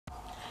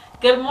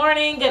Good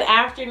morning, good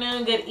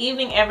afternoon, good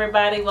evening,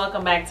 everybody.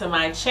 Welcome back to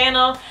my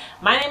channel.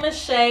 My name is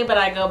Shay, but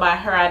I go by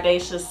Her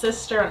Audacious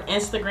Sister on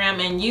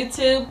Instagram and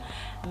YouTube.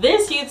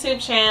 This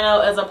YouTube channel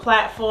is a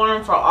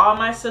platform for all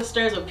my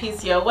sisters with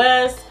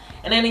PCOS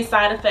and any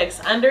side effects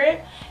under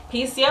it.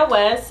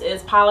 PCOS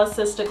is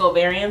polycystic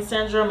ovarian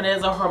syndrome. It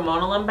is a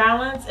hormonal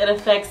imbalance. It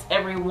affects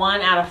every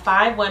 1 out of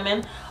 5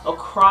 women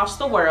across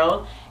the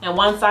world. And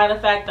one side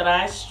effect that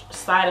I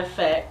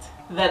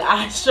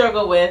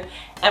struggle with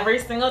every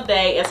single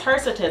day is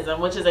hirsutism,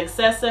 which is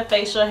excessive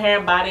facial hair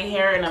and body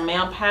hair in a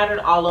male pattern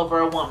all over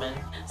a woman.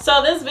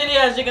 So this video,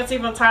 as you can see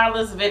from the title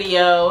of this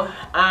video,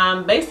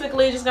 I'm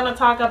basically just going to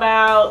talk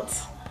about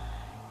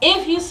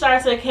if you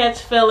start to catch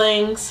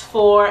feelings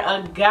for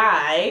a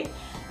guy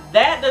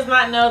that does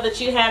not know that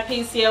you have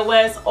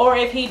PCOS, or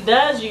if he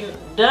does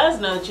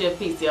know that you have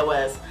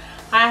PCOS.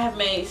 I have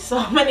made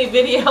so many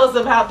videos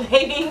about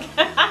dating.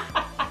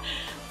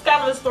 It's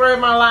kind of the story of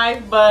my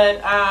life,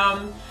 but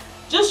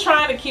just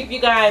trying to keep you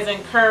guys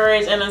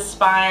encouraged and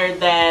inspired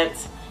that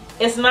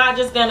it's not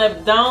just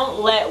don't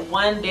let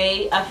one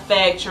day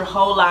affect your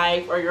whole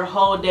life or your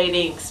whole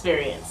dating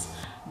experience.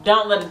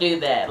 Don't let it do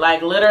that.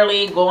 Like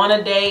literally go on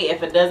a date.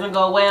 If it doesn't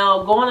go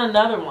well, go on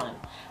another one.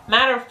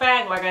 Matter of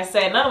fact, like I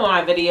said in another one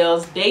of my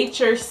videos, date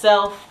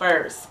yourself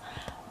first.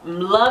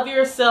 Love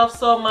yourself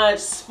so much,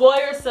 spoil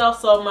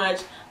yourself so much.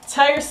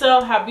 Tell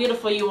yourself how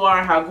beautiful you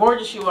are, how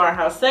gorgeous you are,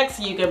 how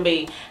sexy you can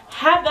be.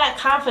 Have that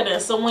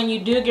confidence so when you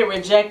do get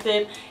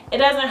rejected, it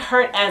doesn't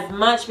hurt as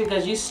much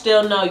because you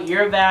still know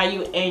your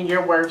value and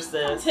your worth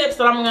is. Tips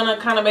that I'm going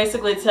to kind of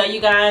basically tell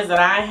you guys that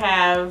I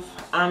have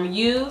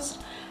used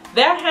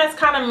that has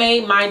kind of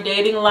made my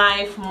dating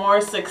life more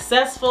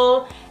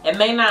successful. It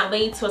may not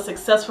lead to a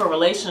successful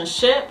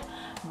relationship,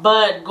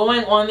 but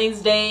going on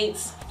these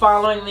dates,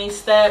 following these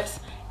steps,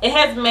 it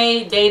has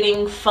made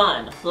dating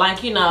fun.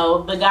 Like, you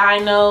know, the guy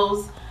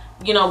knows,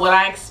 you know, what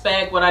I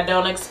expect, what I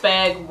don't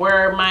expect,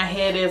 where my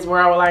head is, where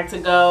I would like to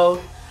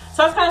go.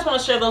 So I kind of just want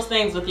to share those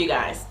things with you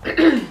guys.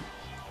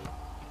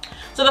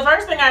 So the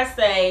first thing I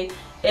say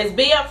is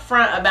be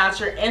upfront about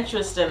your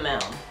interest in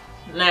them.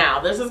 Now,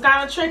 this is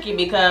kind of tricky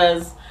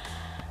because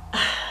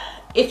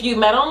if you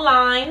met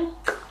online,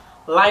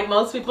 like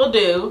most people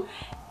do,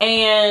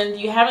 and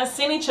you haven't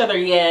seen each other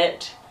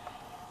yet,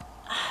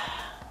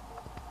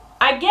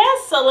 I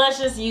guess, so let's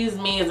just use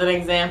me as an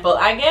example.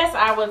 I guess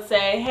I would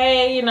say,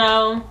 hey, you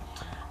know,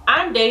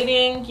 I'm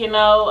dating, you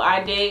know,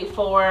 I date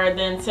for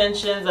the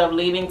intentions of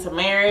leading to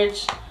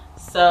marriage.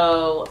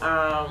 So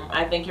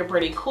I think you're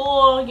pretty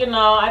cool, you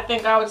know, I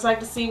think I would just like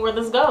to see where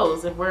this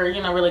goes. If we're,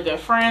 you know, really good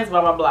friends,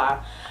 blah, blah,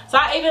 blah. So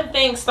I even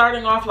think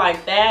starting off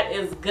like that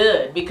is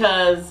good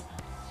because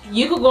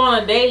you could go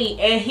on a date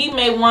and he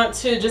may want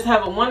to just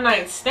have a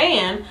one-night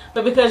stand,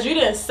 but because you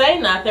didn't say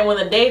nothing when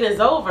the date is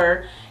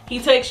over, he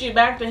takes you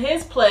back to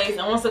his place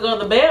and wants to go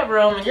to the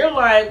bedroom and you're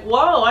like,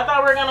 whoa, I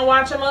thought we were gonna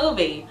watch a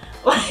movie.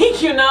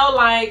 Like, you know,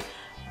 like,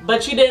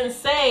 but you didn't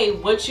say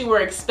what you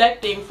were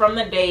expecting from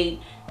the date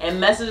and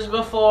messages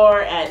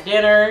before, at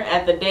dinner,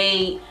 at the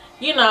date.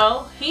 You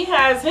know, he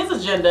has his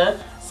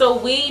agenda, so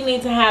we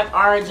need to have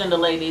our agenda,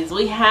 ladies.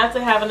 We have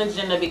to have an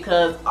agenda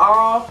because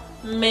all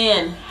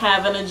men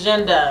have an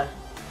agenda.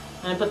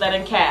 Let me put that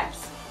in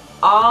caps.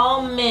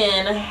 All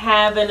men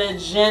have an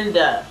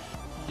agenda.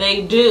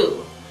 They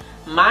do.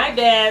 My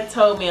dad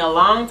told me a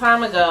long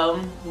time ago,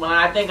 when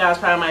I think I was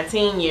probably in my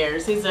teen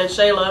years, he said,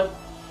 Shayla,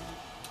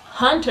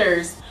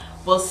 hunters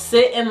will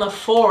sit in the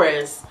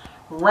forest,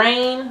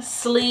 rain,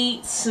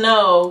 sleet,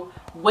 snow,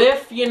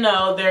 with, you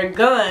know, their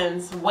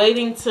guns,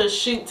 waiting to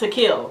shoot to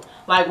kill.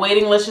 Like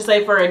waiting, let's just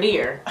say, for a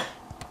deer.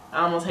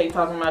 I almost hate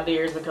talking about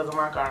deers because of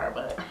my car,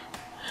 but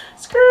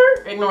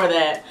skirt, ignore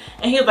that.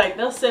 And he was like,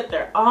 they'll sit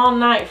there all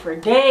night for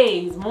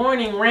days,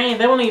 morning rain,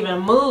 they won't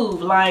even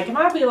move. Like, and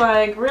I'd be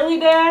like, really,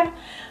 Dad?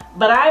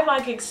 But I've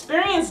like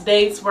experienced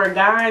dates where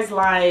guys,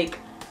 like,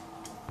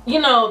 you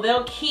know,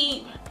 they'll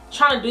keep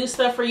trying to do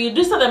stuff for you,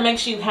 do stuff that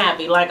makes you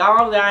happy. Like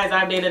all the guys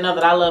I've dated know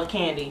that I love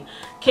candy.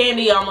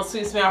 Candy almost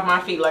sweeps me off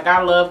my feet. Like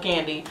I love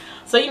candy.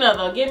 So, you know,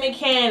 they'll give me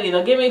candy,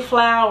 they'll give me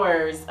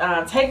flowers,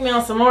 take me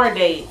on some more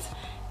dates.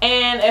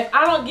 And if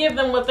I don't give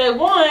them what they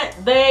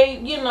want, they,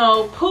 you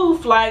know,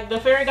 poof like the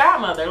fairy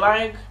godmother.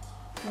 Like,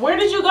 where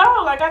did you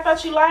go? Like, I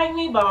thought you liked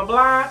me, blah, blah,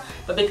 blah.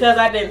 But because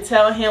I didn't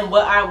tell him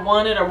what I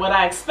wanted or what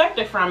I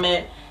expected from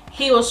it,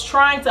 he was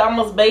trying to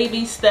almost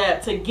baby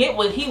step to get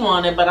what he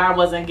wanted, but I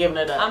wasn't giving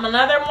it up.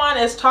 Another one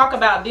is talk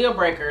about deal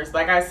breakers.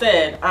 Like I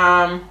said,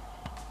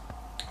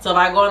 so if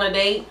I go on a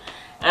date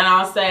and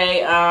I'll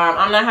say,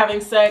 I'm not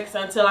having sex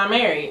until I'm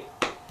married.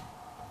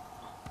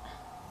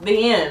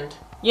 The end.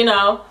 You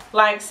know,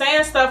 like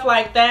saying stuff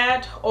like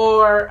that,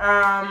 or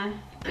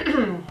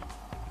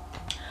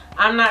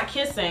I'm not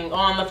kissing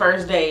on the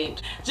first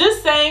date.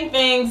 Just saying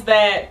things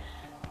that,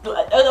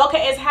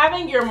 okay, it's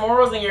having your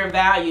morals and your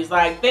values,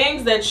 like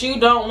things that you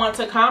don't want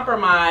to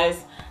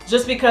compromise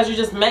just because you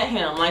just met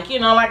him. Like, you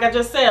know, like I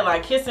just said,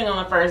 like kissing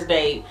on the first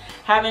date,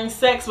 having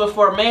sex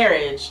before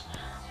marriage,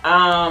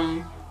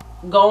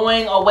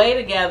 going away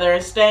together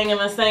and staying in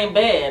the same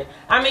bed.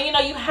 I mean, you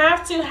know, you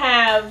have to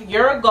have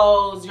your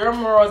goals, your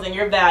morals, and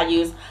your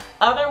values.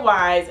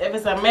 Otherwise, if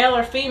it's a male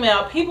or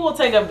female, people will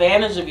take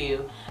advantage of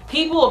you.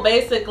 People will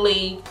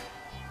basically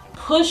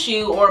push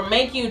you or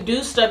make you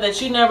do stuff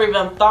that you never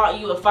even thought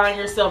you would find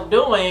yourself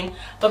doing,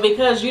 but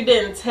because you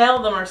didn't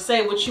tell them or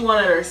say what you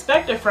wanted or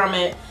expected from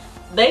it,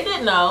 they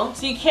didn't know.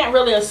 So you can't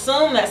really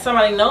assume that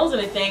somebody knows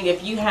anything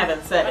if you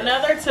haven't said it.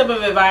 Another tip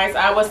of advice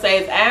I would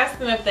say is ask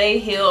them if they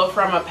healed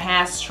from a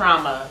past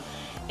trauma.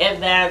 If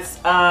that's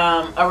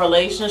a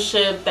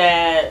relationship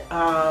that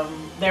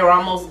they were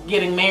almost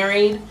getting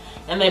married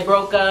and they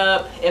broke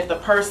up, if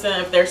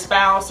their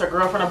spouse or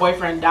girlfriend or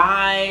boyfriend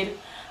died,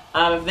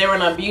 if they were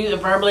in a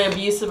verbally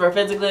abusive or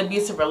physically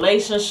abusive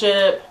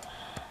relationship,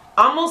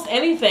 almost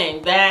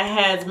anything that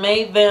has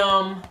made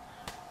them,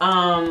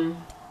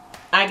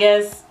 I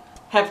guess,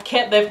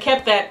 they've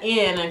kept that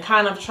in and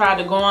kind of tried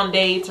to go on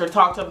dates or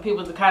talk to other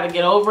people to kind of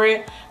get over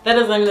it, that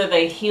doesn't mean that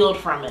they healed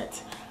from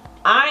it.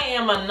 I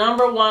am a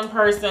 #1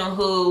 person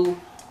who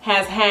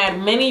has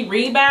had many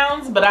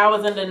rebounds, but I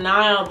was in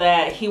denial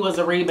that he was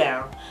a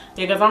rebound.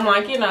 Because I'm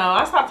like, you know,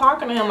 I stopped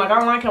talking to him, like I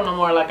don't like him no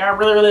more, like I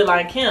really, really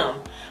like him.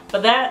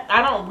 But that,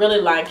 I don't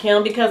really like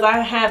him because I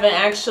haven't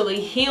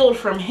actually healed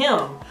from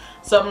him.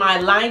 So my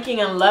liking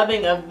and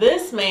loving of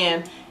this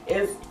man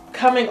is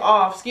coming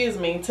off,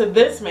 to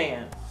this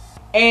man.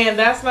 And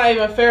that's not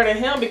even fair to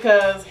him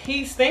because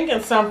he's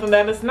thinking something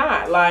that it's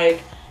not.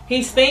 Like,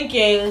 he's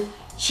thinking,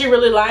 she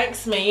really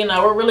likes me, you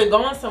know, we're really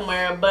going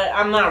somewhere, but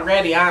I'm not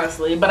ready,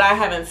 honestly. But I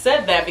haven't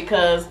said that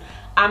because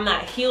I'm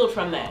not healed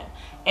from that.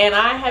 And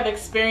I have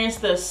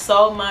experienced this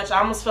so much. I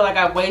almost feel like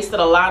I've wasted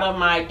a lot of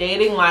my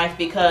dating life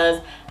because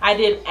I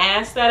didn't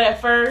ask that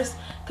at first.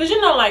 Because, you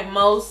know, like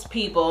most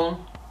people,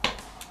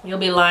 you'll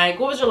be like,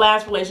 what was your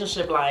last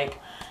relationship like?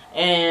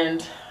 And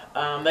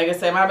they can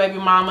say, my baby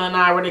mama and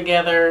I were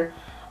together.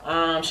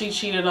 She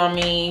cheated on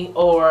me.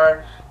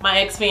 Or my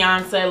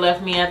ex-fiance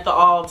left me at the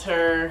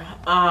altar.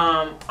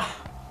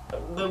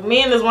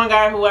 Me and this one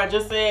guy who I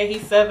just said, he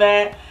said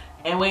that.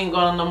 And we ain't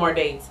going on no more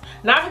dates.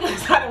 Not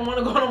because I didn't want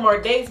to go on no more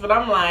dates, but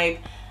I'm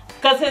like,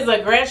 because his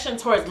aggression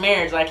towards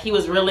marriage, like he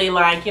was really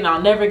like, you know,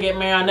 I'll never get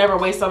married, I'll never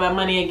waste all that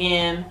money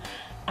again.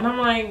 And I'm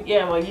like,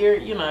 yeah, well,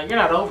 you're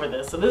not over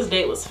this. So this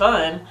date was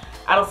fun.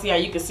 I don't see how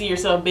you can see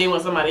yourself being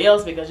with somebody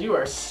else because you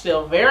are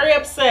still very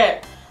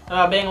upset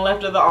about being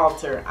left at the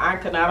altar. I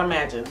could not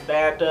imagine.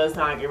 That does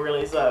sound like it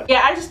really sucks.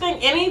 Yeah, I just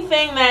think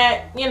anything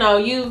that, you know,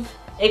 you've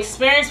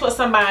experienced with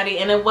somebody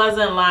and it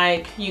wasn't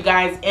like you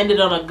guys ended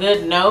on a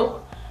good note,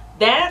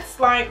 that's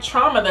like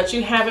trauma that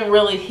you haven't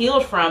really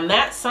healed from.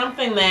 That's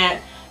something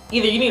that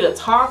either you need to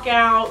talk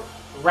out,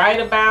 write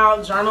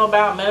about, journal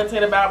about,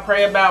 meditate about,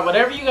 pray about,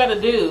 whatever you got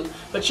to do,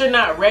 but you're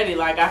not ready.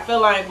 Like, I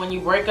feel like when you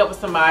break up with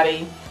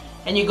somebody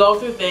and you go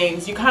through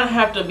things, you kind of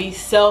have to be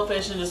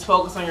selfish and just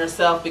focus on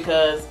yourself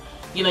because,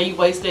 you know, you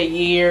wasted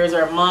years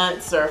or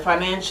months or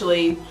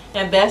financially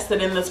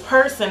invested in this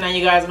person and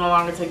you guys are no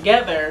longer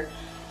together.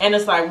 And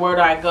it's like, where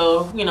do I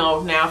go, you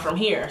know, now from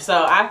here?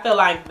 So I feel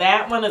like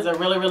that one is a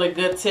really, really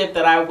good tip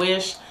that I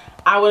wish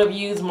I would have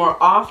used more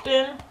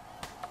often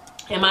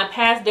in my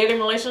past dating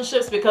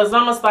relationships, because it's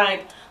almost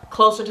like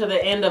closer to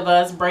the end of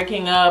us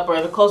breaking up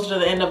or the closer to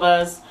the end of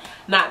us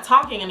not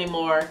talking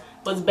anymore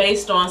was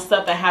based on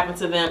stuff that happened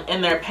to them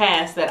in their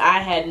past that I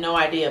had no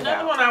idea about.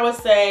 Another one I would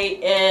say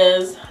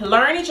is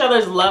learn each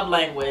other's love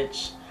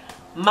language.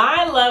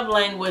 My love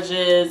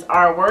languages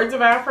are words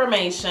of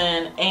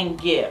affirmation and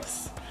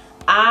gifts.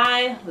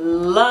 I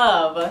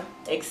love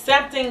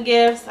accepting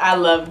gifts. I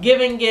love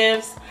giving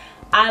gifts.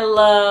 I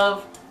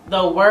love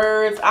the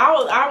words.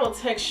 I will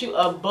text you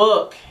a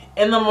book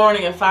in the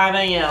morning at 5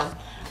 a.m.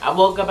 I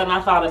woke up and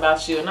I thought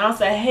about you. And I'll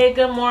say, hey,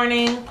 good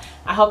morning.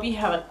 I hope you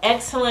have an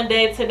excellent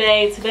day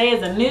today. Today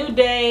is a new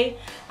day.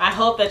 I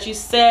hope that you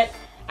set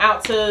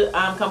out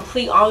to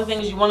complete all the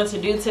things you wanted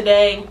to do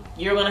today.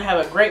 You're going to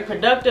have a great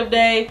productive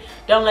day.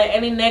 Don't let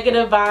any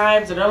negative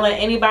vibes or don't let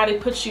anybody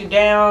put you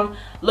down.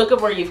 Look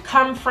at where you've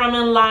come from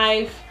in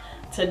life.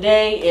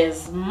 Today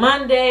is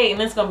Monday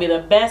and it's going to be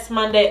the best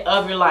Monday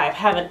of your life.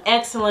 Have an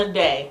excellent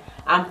day.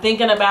 I'm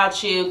thinking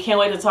about you. Can't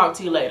wait to talk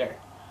to you later.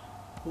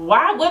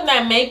 Why wouldn't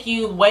that make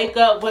you wake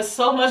up with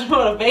so much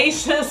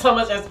motivation, so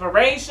much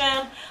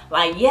inspiration?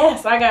 Like,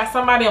 yes, I got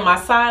somebody on my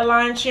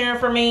sideline cheering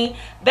for me.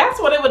 That's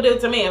what it would do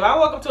to me. If I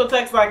woke up to a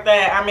text like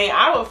that, I mean,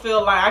 I would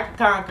feel like I could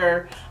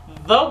conquer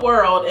the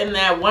world in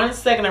that 1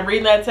 second of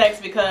reading that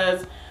text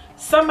because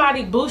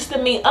somebody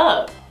boosted me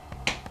up.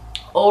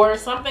 Or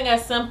something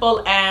as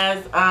simple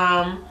as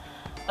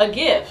a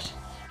gift.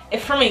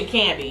 If for me,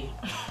 candy.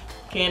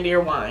 Candy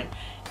or wine.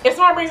 If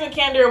someone brings me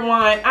candy or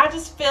wine, I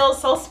just feel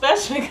so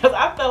special because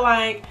I feel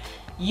like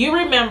you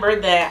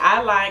remember that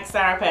I like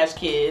Sour Patch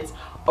Kids,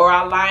 or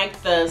I like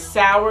the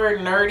sour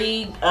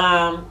nerdy,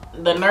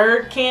 the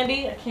nerd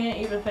candy. I can't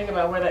even think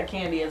about where that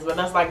candy is, but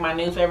that's like my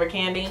new favorite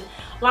candy.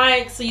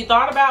 Like, so you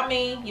thought about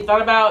me,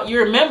 you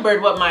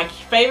remembered what my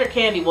favorite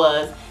candy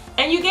was,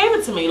 and you gave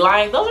it to me.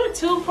 Like, those are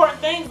two important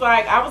things.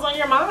 Like, I was on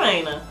your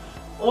mind.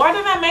 Why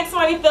did that make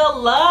somebody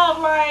feel love?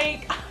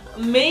 Like,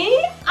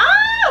 Me?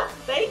 Ah,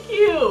 thank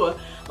you.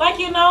 Like,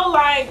 you know,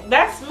 like,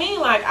 that's me.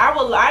 Like,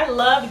 I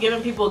love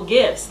giving people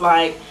gifts.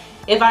 Like,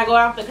 if I go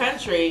out the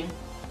country,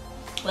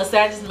 let's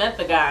say I just met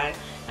the guy,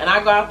 and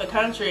I go out the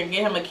country and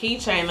get him a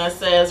keychain that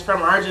says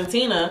from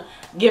Argentina,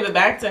 give it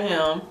back to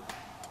him.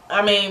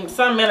 I mean,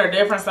 some men are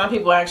different. Some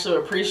people actually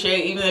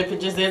appreciate, even if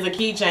it just is a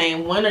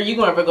keychain. When are you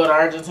going to ever go to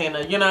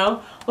Argentina, you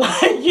know?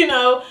 Like, you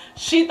know,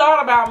 she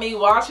thought about me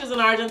while she was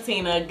in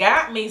Argentina,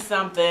 got me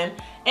something,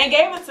 and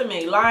gave it to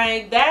me.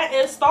 Like, that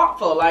is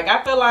thoughtful. Like,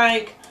 I feel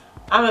like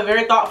I'm a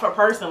very thoughtful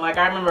person. Like,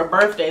 I remember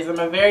birthdays. I'm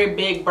a very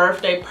big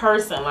birthday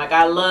person. Like,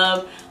 I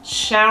love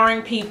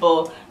showering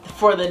people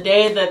for the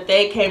day that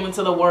they came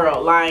into the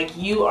world. Like,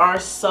 you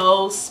are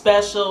so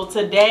special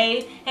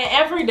today and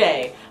every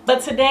day.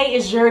 But today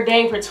is your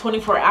day for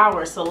 24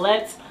 hours. So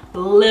let's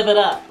live it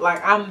up.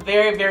 Like, I'm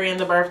very, very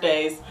into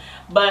birthdays.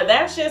 But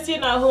that's just, you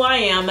know, who I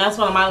am. That's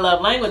one of my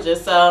love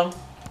languages. So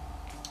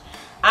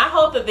I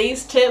hope that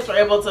these tips are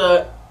able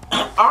to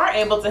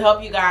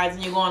help you guys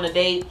when you go on a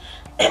date.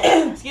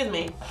 Excuse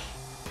me.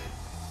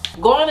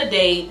 Go on a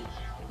date.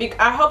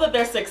 I hope that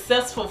they're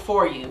successful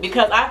for you,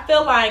 because I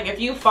feel like if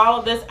you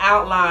follow this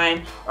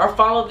outline or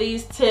follow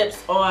these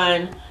tips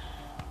on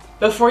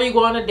before you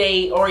go on a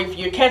date, or if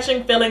you're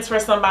catching feelings for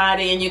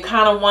somebody and you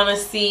kind of want to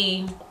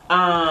see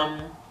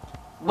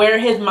where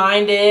his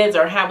mind is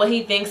or what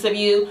he thinks of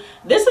you.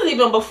 This is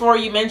even before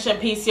you mention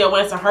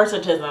PCOS and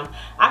hirsutism.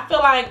 I feel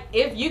like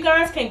if you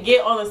guys can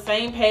get on the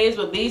same page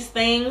with these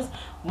things,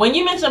 when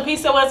you mention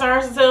PCOS and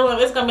hirsutism,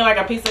 it's going to be like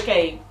a piece of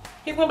cake.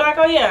 He's going to be like,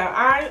 oh yeah,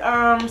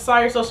 I saw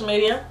your social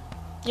media.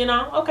 You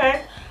know,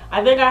 okay.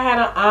 I think I had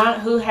an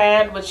aunt who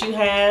had what you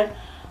had.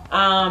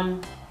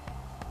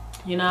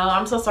 You know,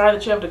 I'm so sorry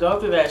that you have to go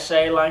through that,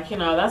 Shay. Like, you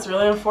know, that's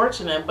really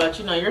unfortunate. But,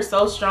 you know, you're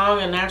so strong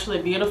and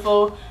naturally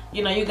beautiful.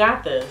 You know, you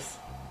got this.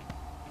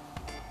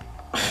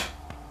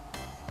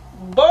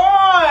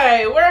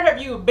 Boy, where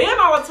have you been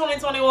all of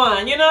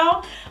 2021, you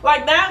know?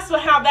 Like, that's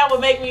how that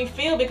would make me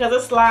feel, because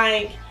it's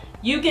like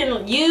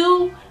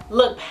you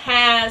look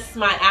past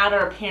my outer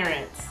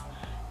appearance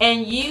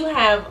and you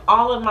have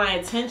all of my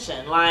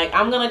attention. Like,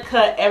 I'm gonna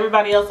cut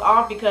everybody else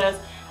off because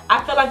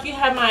I feel like you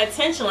have my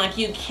attention, like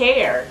you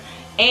care.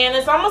 And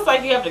it's almost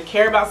like you have to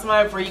care about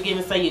somebody before you can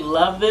even say you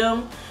love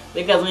them,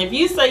 because if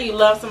you say you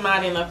love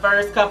somebody in the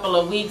first couple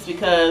of weeks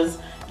because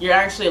you're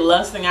actually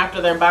lusting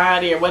after their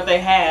body or what they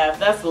have,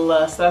 that's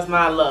lust. That's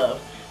not love.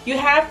 You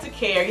have to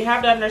care. You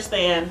have to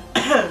understand.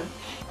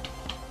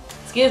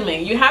 Excuse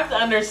me. You have to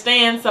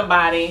understand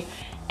somebody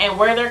and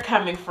where they're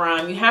coming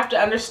from. You have to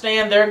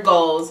understand their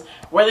goals,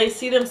 where they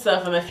see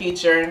themselves in the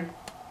future,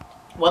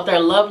 what their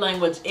love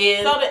language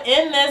is. So to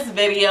end this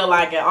video,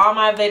 like in all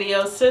my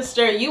videos,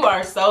 sister, you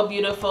are so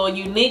beautiful,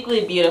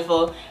 uniquely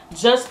beautiful,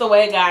 just the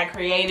way God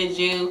created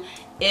you.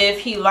 If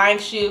he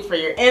likes you for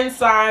your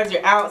insides,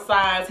 your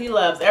outsides, he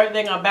loves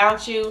everything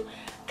about you,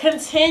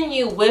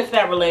 continue with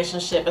that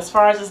relationship as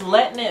far as just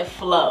letting it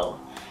flow.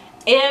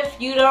 If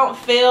you don't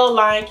feel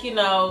like, you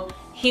know,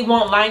 he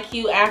won't like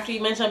you after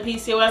you mention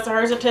PCOS or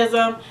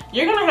hirsutism,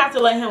 you're going to have to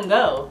let him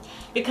go.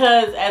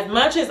 Because as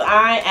much as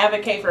I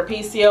advocate for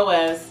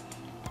PCOS,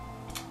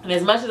 and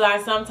as much as I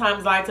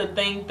sometimes like to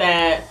think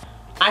that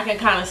I can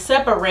kind of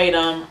separate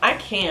them, I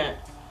can't.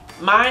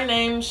 My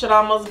name should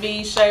almost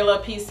be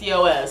Shayla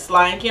PCOS.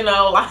 Like, you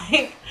know,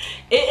 like,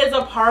 it is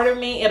a part of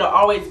me. It'll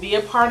always be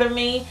a part of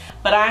me.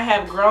 But I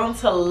have grown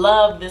to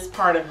love this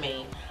part of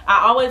me.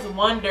 I always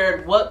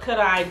wondered, what could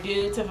I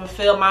do to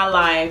fulfill my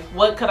life?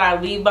 What could I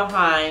leave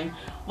behind?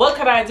 What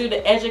could I do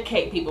to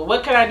educate people?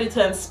 What could I do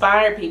to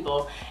inspire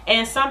people?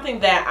 And something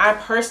that I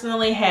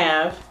personally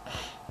have,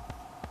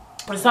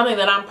 and something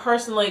that I'm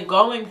personally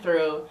going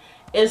through,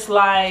 is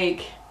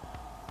like,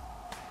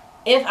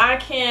 if I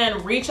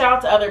can reach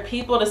out to other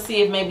people to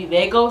see if maybe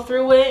they go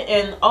through it,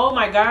 and oh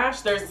my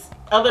gosh, there's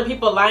other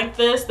people like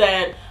this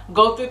that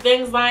go through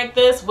things like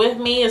this with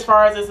me, as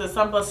far as it's as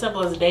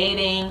simple as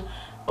dating,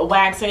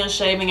 waxing and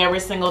shaving every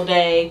single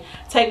day,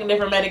 taking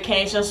different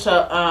medications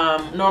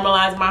to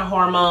normalize my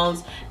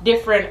hormones,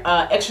 different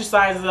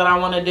exercises that I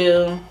want to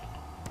do.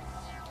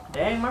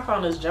 Dang, my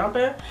phone is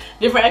jumping.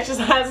 Different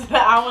exercises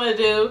that I want to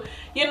do.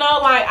 You know,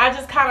 like, I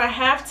just kind of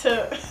have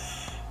to,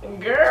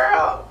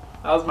 girl.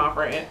 That was my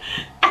friend.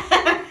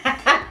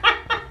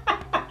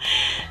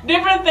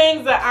 Different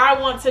things that I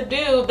want to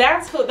do.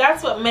 That's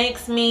what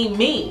makes me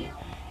me.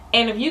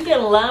 And if you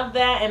can love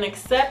that and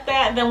accept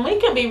that, then we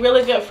can be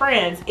really good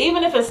friends.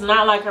 Even if it's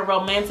not like a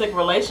romantic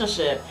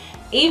relationship.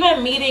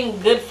 Even meeting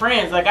good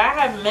friends. Like, I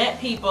have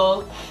met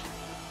people,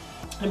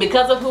 and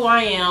because of who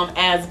I am,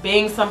 as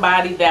being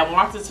somebody that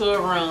walks into a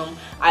room,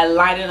 I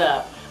light it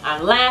up.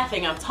 I'm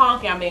laughing, I'm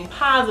talking, I'm being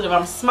positive,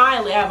 I'm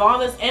smiling, I have all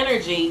this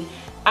energy.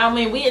 I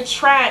mean, we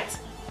attract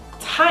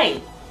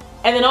tight.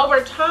 And then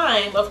over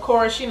time, of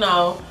course, you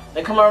know,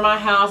 they come over my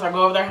house, I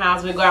go over their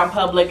house, we go out in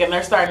public, and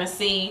they're starting to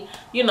see,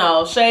 you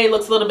know, Shay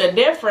looks a little bit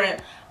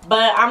different.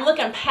 But I'm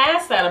looking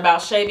past that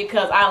about Shay,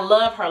 because I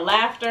love her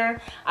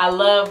laughter. I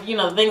love, you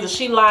know, the things that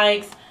she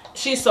likes.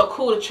 she's so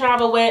cool to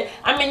travel with.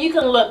 I mean, you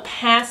can look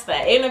past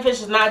that. Even if it's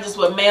just not just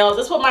with males,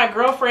 it's with my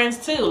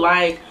girlfriends too.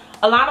 Like,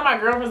 a lot of my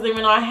girlfriends didn't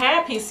even know I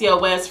had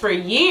PCOS for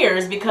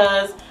years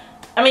because,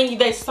 I mean,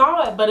 they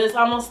saw it, but it's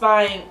almost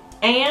like,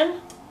 and,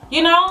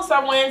 you know,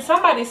 so when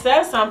somebody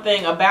says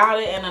something about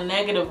it in a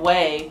negative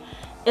way,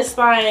 it's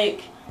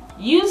like,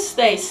 you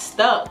stay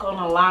stuck on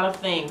a lot of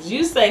things.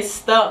 You stay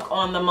stuck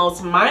on the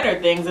most minor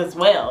things as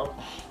well.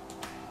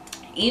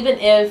 Even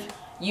if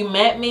you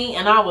met me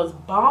and I was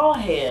bald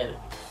head,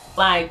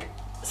 like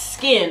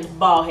skin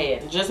bald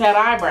head, just had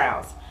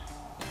eyebrows,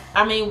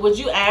 I mean, would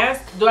you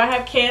ask, do I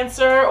have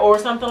cancer or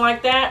something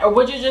like that? Or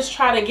would you just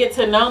try to get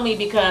to know me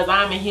because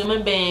I'm a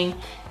human being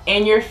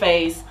in your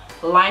face?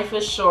 Life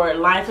is short,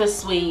 life is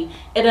sweet.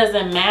 It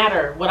doesn't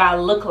matter what I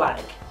look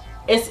like.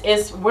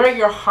 It's where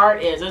your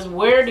heart is. It's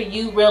where do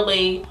you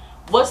really,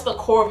 what's the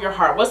core of your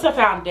heart? What's the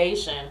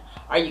foundation?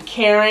 Are you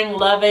caring,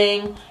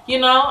 loving? You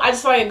know, I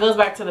just feel like it goes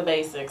back to the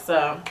basics.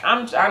 So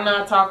I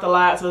know I talked a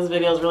lot, so this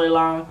video is really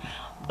long,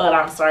 but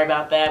I'm sorry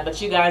about that.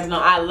 But you guys know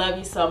I love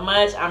you so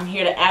much. I'm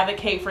here to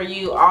advocate for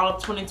you all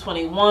of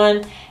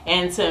 2021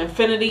 and to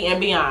infinity and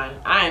beyond.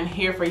 I am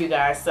here for you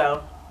guys.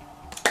 So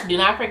do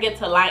not forget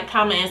to like,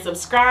 comment, and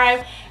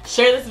subscribe.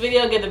 Share this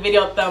video. Give the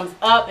video a thumbs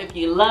up if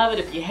you love it.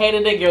 If you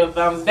hated it, give it a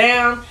thumbs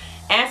down.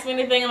 Ask me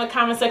anything in the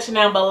comment section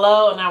down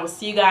below, and I will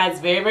see you guys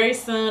very, very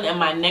soon in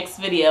my next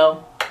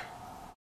video.